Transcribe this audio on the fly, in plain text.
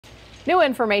New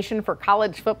information for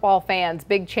college football fans.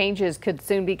 Big changes could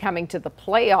soon be coming to the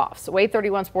playoffs. Wave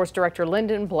 31 Sports Director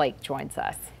Lyndon Blake joins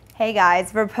us. Hey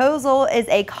guys, proposal is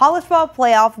a college football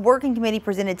playoff working committee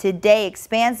presented today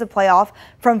expands the playoff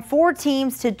from 4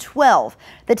 teams to 12.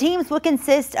 The teams will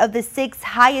consist of the 6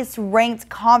 highest ranked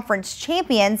conference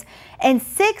champions and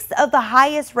 6 of the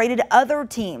highest rated other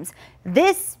teams.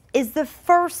 This is the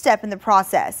first step in the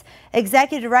process.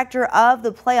 Executive Director of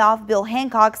the playoff, Bill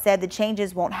Hancock, said the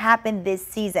changes won't happen this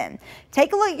season.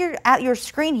 Take a look at your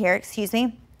screen here,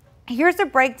 Here's a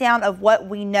breakdown of what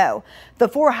we know. The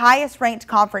 4 highest ranked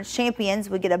conference champions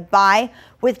would get a bye,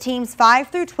 with teams 5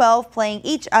 through 12 playing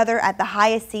each other at the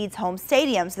highest seeds home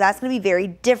stadium. So that's going to be very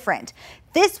different.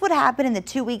 This would happen in the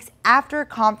 2 weeks after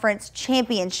conference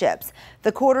championships.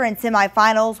 The quarter and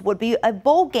semifinals would be a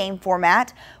bowl game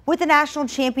format, with the national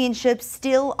championship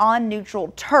still on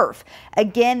neutral turf.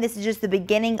 Again, this is just the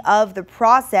beginning of the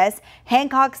process.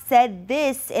 Hancock said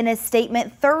this in a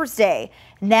statement Thursday.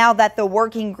 Now that the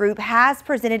working group has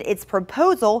presented its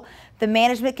proposal, the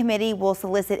management committee will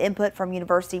solicit input from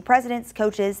university presidents,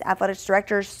 coaches, athletics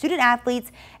directors, student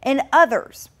athletes, and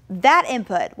others. That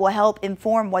input will help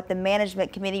inform what the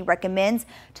management committee recommends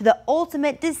to the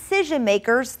ultimate decision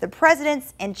makers, the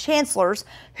presidents and chancellors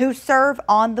who serve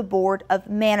on the board of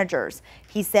managers.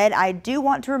 He said, "I do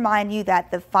want to remind you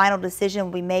that the final decision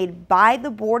will be made by the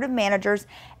board of managers,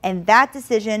 and that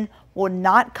decision will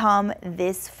not come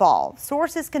this fall."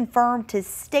 Sources confirmed to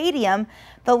Stadium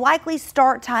the likely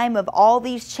start time of all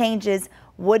these changes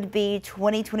would be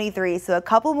 2023, so a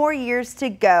couple more years to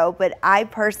go, but I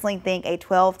personally think a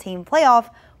 12-team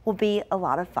playoff will be a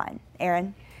lot of fun.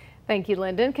 Aaron? Thank you,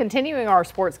 Lyndon. Continuing our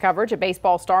sports coverage, a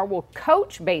baseball star will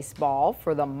coach baseball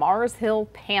for the Mars Hill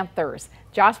Panthers.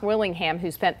 Josh Willingham,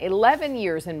 who spent 11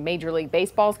 years in Major League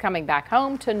Baseball, is coming back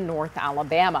home to North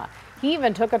Alabama. He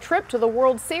even took a trip to the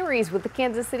World Series with the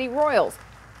Kansas City Royals.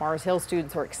 Mars Hill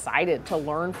students are excited to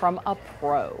learn from a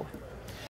pro.